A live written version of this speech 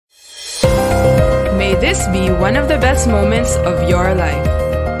this be one of the best moments of your life.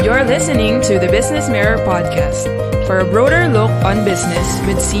 You're listening to the Business Mirror podcast for a broader look on business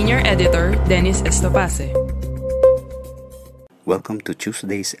with Senior Editor Dennis Estopace. Welcome to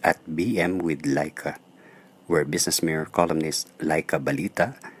Tuesdays at BM with Laika, where Business Mirror columnist Laika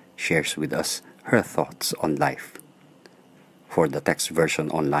Balita shares with us her thoughts on life. For the text version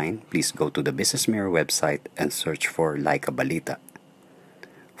online, please go to the Business Mirror website and search for Laika Balita.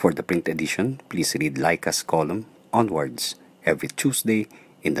 For the print edition, please read Laika's column, Onwards, every Tuesday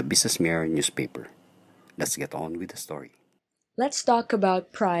in the Business Mirror newspaper. Let's get on with the story. Let's talk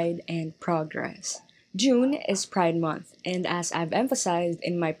about pride and progress. June is Pride Month, and as I've emphasized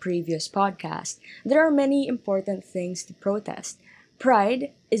in my previous podcast, there are many important things to protest. Pride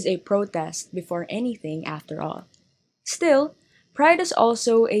is a protest before anything, after all. Still, pride is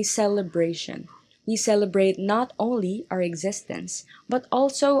also a celebration. We celebrate not only our existence, but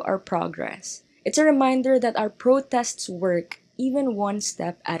also our progress. It's a reminder that our protests work even one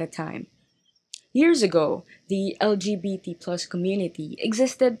step at a time. Years ago, the LGBT plus community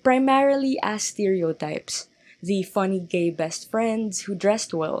existed primarily as stereotypes. The funny gay best friends who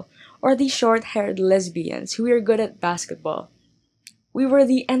dressed well, or the short-haired lesbians who were good at basketball. We were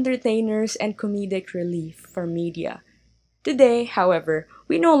the entertainers and comedic relief for media. Today, however,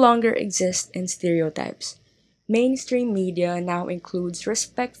 we no longer exist in stereotypes. Mainstream media now includes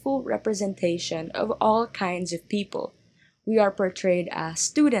respectful representation of all kinds of people. We are portrayed as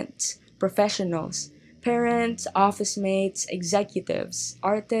students, professionals, parents, office mates, executives,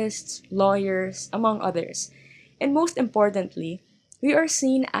 artists, lawyers, among others. And most importantly, we are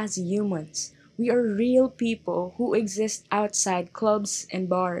seen as humans. We are real people who exist outside clubs and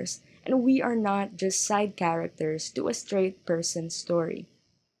bars, and we are not just side characters to a straight person's story.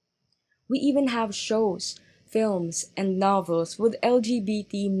 We even have shows, films, and novels with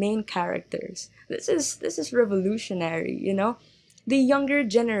LGBT main characters. This is revolutionary, you know? The younger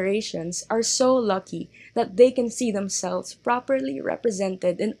generations are so lucky that they can see themselves properly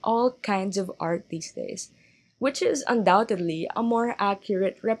represented in all kinds of art these days, which is undoubtedly a more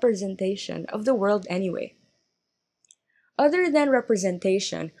accurate representation of the world anyway. Other than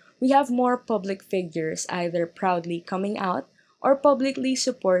representation, we have more public figures either proudly coming out or publicly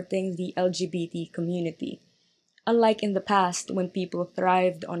supporting the LGBT community. Unlike in the past when people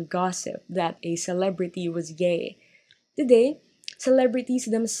thrived on gossip that a celebrity was gay, today, celebrities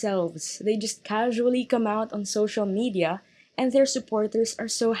themselves, they just casually come out on social media and their supporters are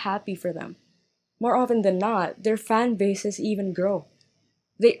so happy for them. More often than not, their fan bases even grow.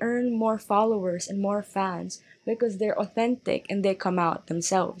 They earn more followers and more fans because they're authentic and they come out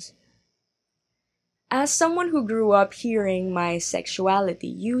themselves. As someone who grew up hearing my sexuality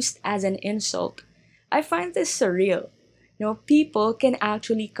used as an insult, I find this surreal. People can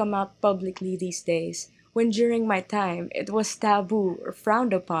actually come out publicly these days, when during my time it was taboo or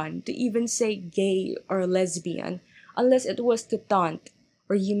frowned upon to even say gay or lesbian unless it was to taunt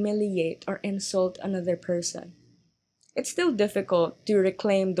or humiliate or insult another person. It's still difficult to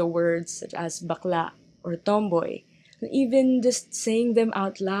reclaim the words such as bakla or tomboy. Even just saying them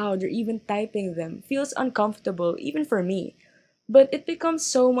out loud or even typing them feels uncomfortable even for me. But it becomes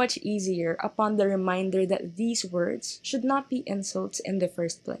so much easier upon the reminder that these words should not be insults in the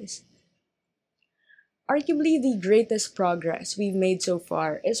first place. Arguably, the greatest progress we've made so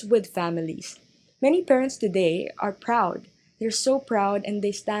far is with families. Many parents today are proud. They're so proud and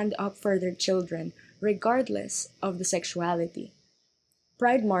they stand up for their children regardless of the sexuality.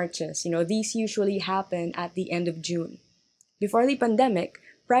 Pride marches, these usually happen at the end of June. Before the pandemic,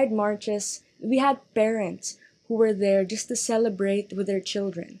 Pride marches, we had parents who were there just to celebrate with their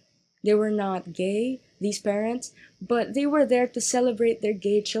children. They were not gay, these parents, but they were there to celebrate their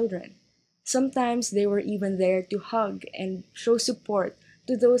gay children. Sometimes they were even there to hug and show support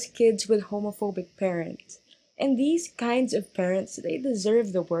to those kids with homophobic parents. And these kinds of parents, they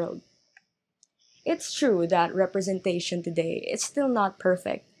deserve the world. It's true that representation today is still not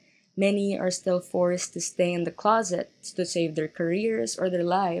perfect. Many are still forced to stay in the closet to save their careers or their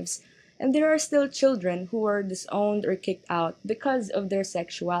lives, and there are still children who are disowned or kicked out because of their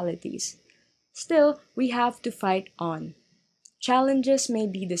sexualities. Still, we have to fight on. Challenges may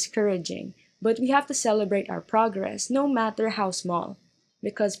be discouraging, but we have to celebrate our progress no matter how small,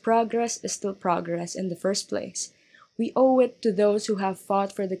 because progress is still progress in the first place. We owe it to those who have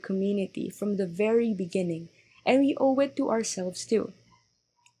fought for the community from the very beginning, and we owe it to ourselves too.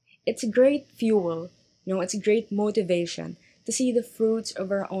 It's a great fuel, it's a great motivation to see the fruits of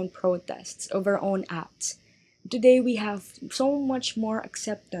our own protests, of our own acts. Today we have so much more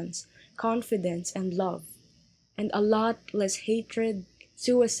acceptance, confidence, and love, and a lot less hatred,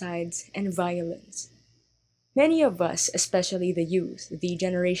 suicides, and violence. Many of us, especially the youth, the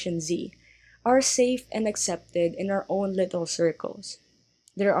Generation Z, are safe and accepted in our own little circles.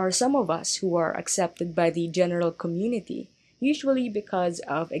 There are some of us who are accepted by the general community, usually because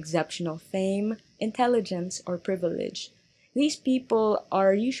of exceptional fame, intelligence, or privilege. These people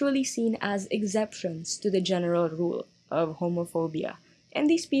are usually seen as exceptions to the general rule of homophobia. And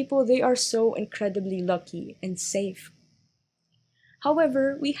these people, they are so incredibly lucky and safe.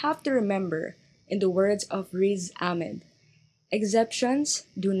 However, we have to remember, in the words of Riz Ahmed, exceptions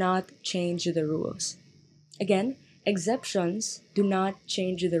do not change the rules. Again, exceptions do not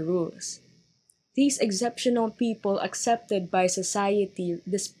change the rules. These exceptional people accepted by society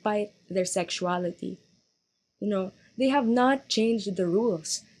despite their sexuality. They have not changed the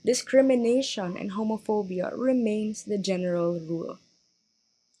rules. Discrimination and homophobia remains the general rule.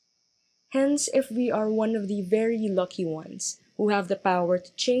 Hence, if we are one of the very lucky ones who have the power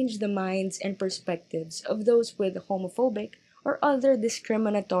to change the minds and perspectives of those with homophobic or other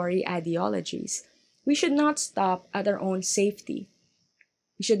discriminatory ideologies, we should not stop at our own safety.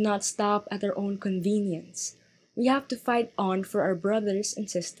 We should not stop at our own convenience. We have to fight on for our brothers and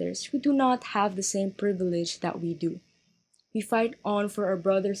sisters who do not have the same privilege that we do. We fight on for our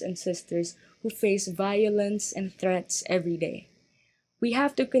brothers and sisters who face violence and threats every day. We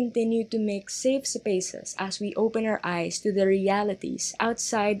have to continue to make safe spaces as we open our eyes to the realities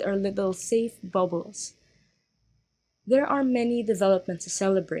outside our little safe bubbles. There are many developments to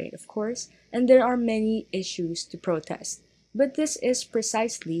celebrate, of course, and there are many issues to protest. But this is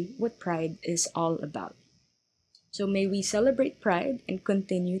precisely what Pride is all about. So may we celebrate Pride and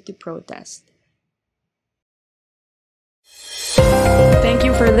continue to protest. Thank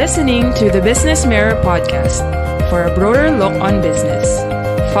you for listening to the Business Mirror podcast. For a broader look on business,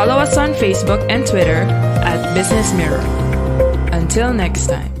 follow us on Facebook and Twitter at Business Mirror. Until next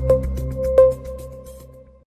time.